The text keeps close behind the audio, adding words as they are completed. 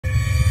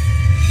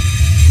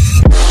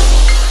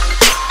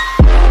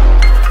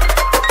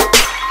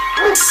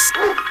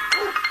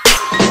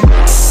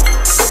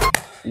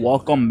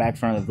Welcome back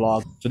from the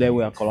vlog. Today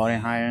we are calorie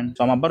iron.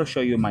 So I'm about to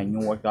show you my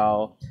new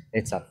workout.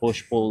 It's a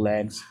push-pull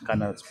legs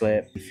kind of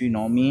split. If you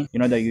know me, you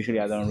know that usually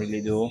I don't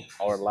really do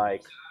or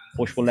like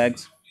push-pull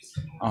legs.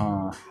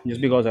 Just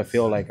because I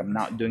feel like I'm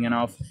not doing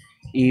enough,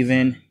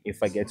 even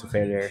if I get to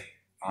failure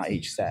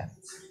each set.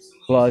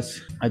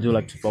 Plus, I do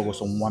like to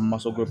focus on one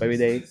muscle group every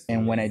day,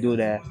 and when I do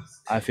that,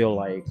 I feel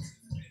like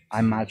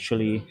I'm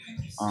actually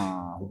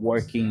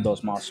working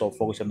those muscles,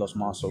 focusing those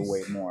muscles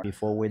way more.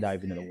 Before we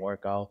dive into the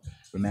workout,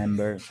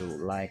 remember to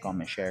like,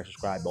 comment, share,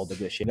 subscribe, all the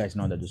good shit. You guys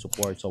know that the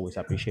support is always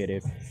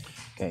appreciated.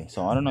 Okay,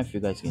 so I don't know if you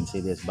guys can see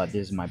this, but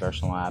this is my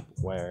personal app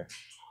where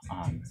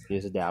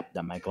this is the app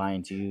that my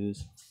clients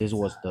use. This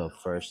was the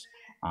first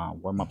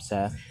warm-up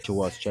set, which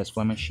was chest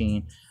fly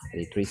machine. I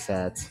did 3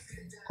 sets,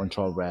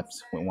 control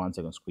reps with 1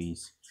 second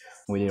squeeze.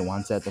 We did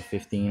 1 set of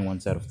 15, 1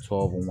 set of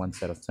 12, and 1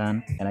 set of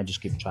 10. And I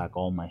just keep track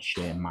all my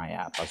shit in my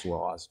app as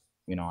well as,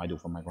 you know, I do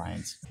for my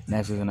clients.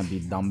 Next is gonna be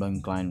dumbbell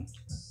incline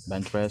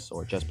bench press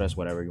or chest press,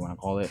 whatever you wanna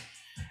call it.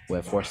 We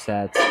have 4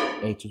 sets,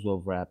 8 to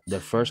 12 reps. The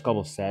first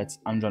couple sets,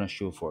 I'm gonna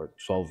shoot for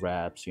 12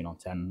 reps, you know,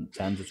 10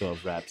 to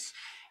 12 reps.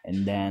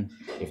 And then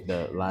if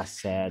the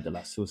last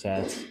 2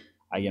 sets,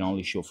 I can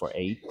only shoot for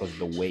 8 because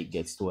the weight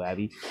gets too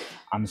heavy.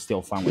 I'm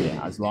still fine with it.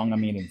 As long as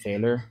I'm eating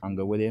failure, I'm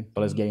good with it.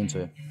 But let's get into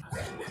it.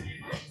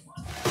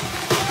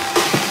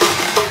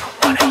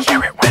 Wanna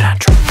hear it when I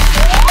try.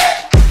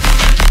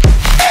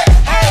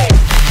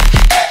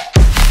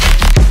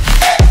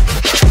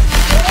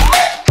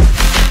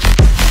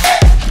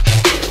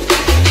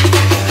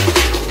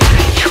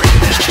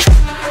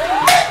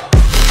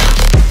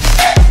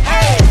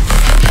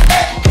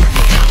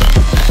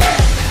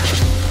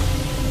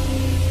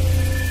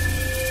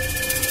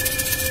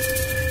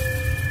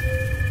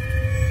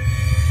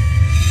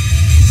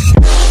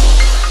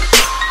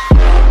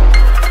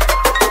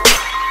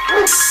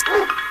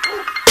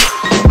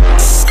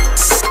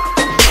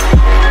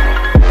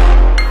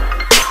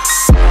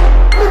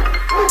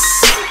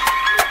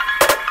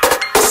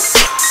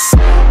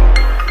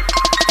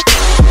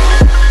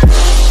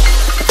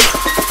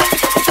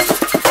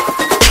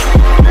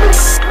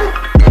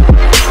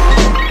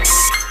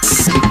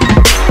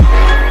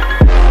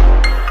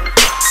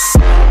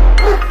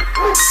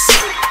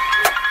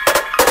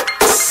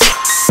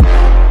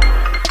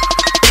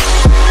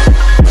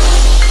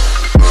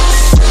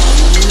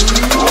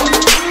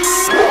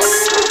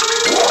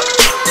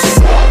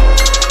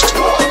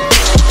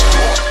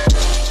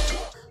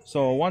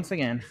 So once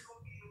again,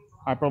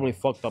 I probably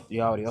fucked up the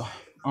audio.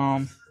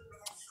 I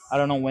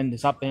don't know when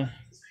this happened.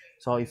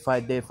 So if I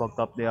did fucked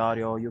up the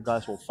audio, you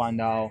guys will find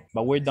out.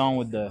 But we're done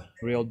with the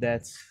real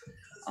deaths.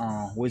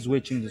 We're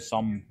switching to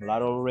some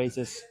lateral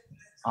raises.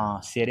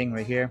 Sitting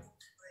right here.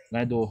 I'm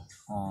gonna do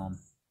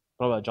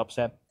probably a drop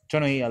set.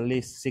 Trying to hit at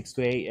least 6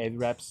 to 8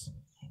 reps,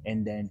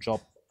 and then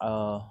drop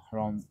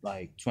around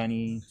like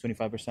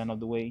 20-25% of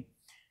the weight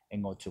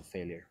and go to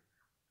failure.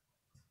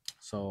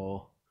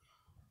 So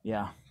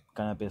yeah,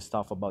 kind of pissed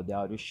off about the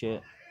audio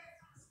shit,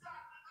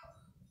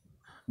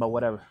 but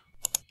whatever.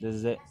 This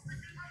is it.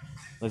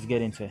 Let's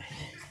get into it.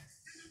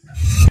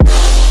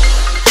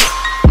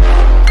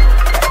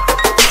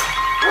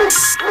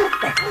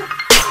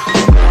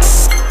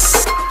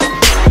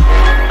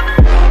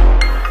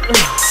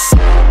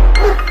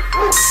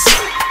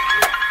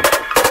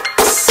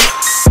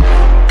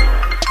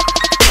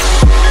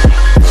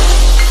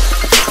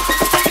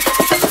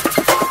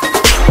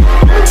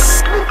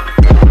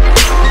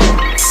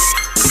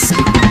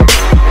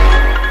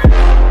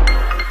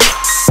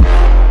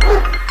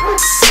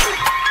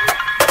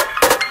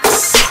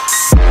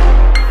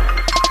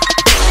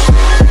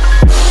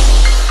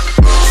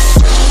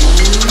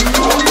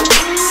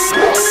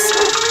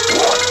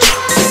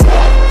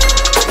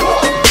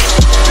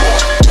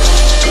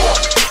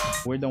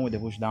 We're done with the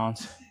push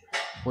downs.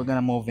 We're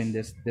gonna move in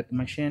this dip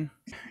machine.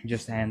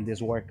 Just end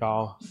this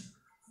workout.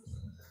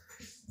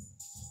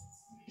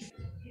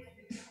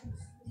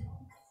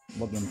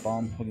 Looking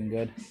pump, looking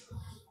good.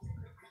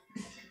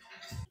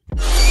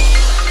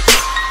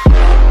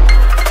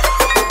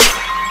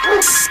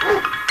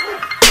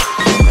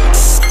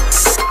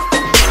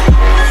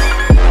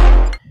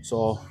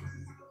 So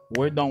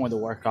we're done with the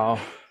workout.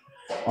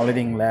 Only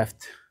thing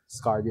left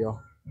is cardio.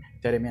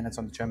 30 minutes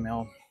on the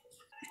treadmill.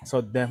 So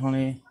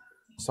definitely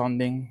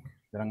something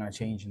that I'm gonna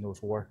change in those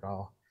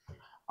workout.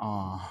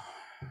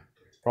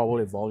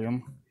 Probably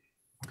volume.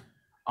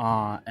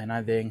 And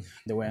I think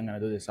the way I'm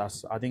gonna do this,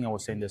 I think I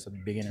was saying this at the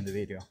beginning of the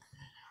video.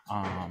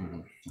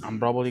 I'm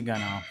probably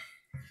gonna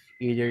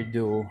either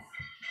do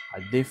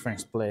a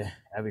different split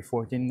every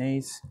 14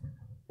 days,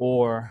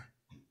 or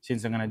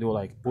since I'm gonna do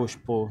like push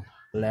pull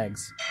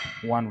legs,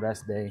 1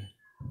 rest day,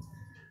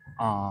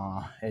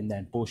 and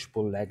then push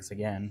pull legs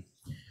again.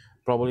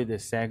 Probably the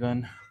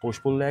second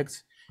push pull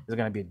legs is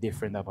gonna be a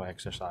different type of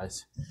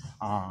exercise.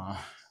 I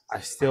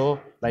still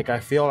I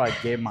feel I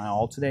gave my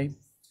all today,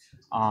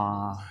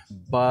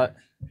 but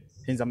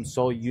since I'm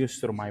so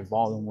used to my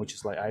volume, which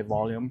is like high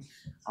volume,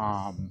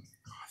 I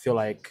feel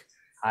like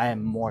I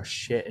am more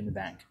shit in the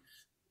bank.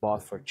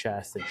 both for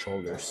chest and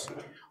shoulders.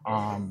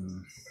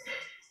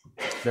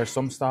 There's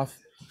some stuff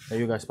that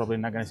you guys probably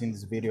not gonna see in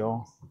this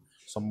video,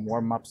 some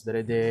warm-ups that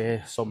I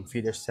did, some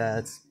feeder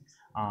sets,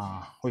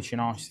 which, you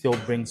know, still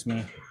brings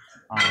me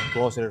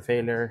closer to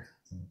failure,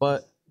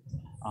 but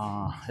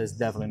it's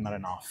definitely not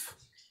enough.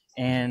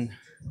 And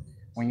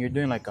when you're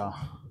doing like a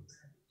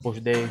push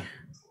day,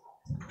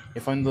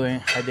 if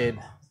I did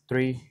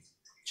 3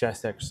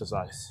 chest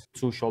exercise,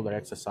 2 shoulder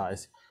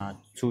exercise,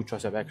 2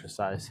 tricep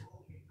exercise,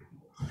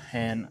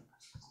 and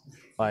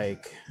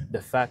like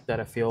the fact that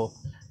I feel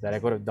that I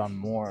could have done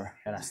more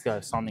and I still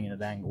have something in the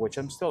tank, which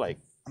I'm still like,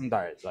 I'm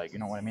tired, like, you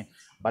know what I mean?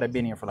 But I've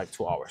been here for like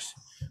 2 hours,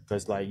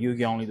 because like you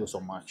can only do so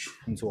much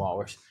in 2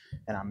 hours,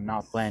 and I'm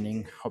not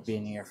planning on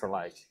being here for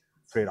like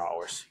 3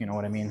 hours, you know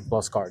what I mean?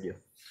 Plus cardio.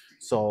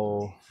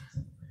 So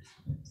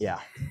yeah,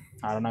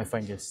 I don't know if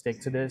I can stick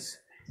to this.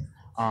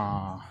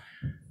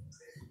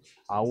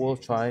 I will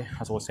try,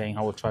 as I was saying,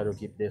 I will try to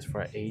keep this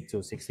for 8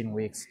 to 16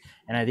 weeks.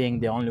 And I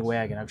think the only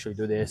way I can actually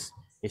do this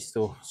is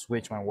to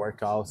switch my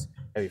workouts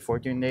every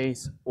 14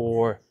 days,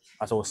 or,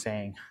 as I was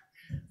saying,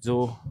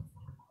 do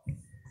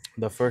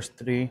the first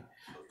 3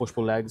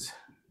 push-pull legs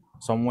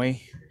some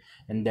way,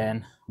 and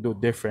then do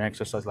different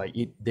exercises, like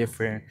eat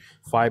different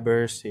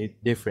fibers,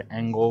 eat different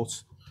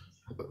angles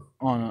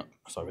on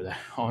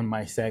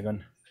my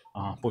second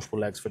push-pull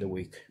legs for the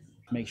week.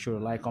 Make sure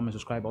to like, comment,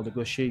 subscribe, all the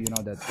good shit. You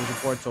know that the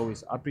support's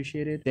always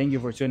appreciated. Thank you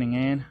for tuning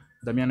in.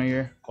 Damiano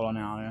here,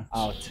 Colonel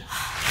out.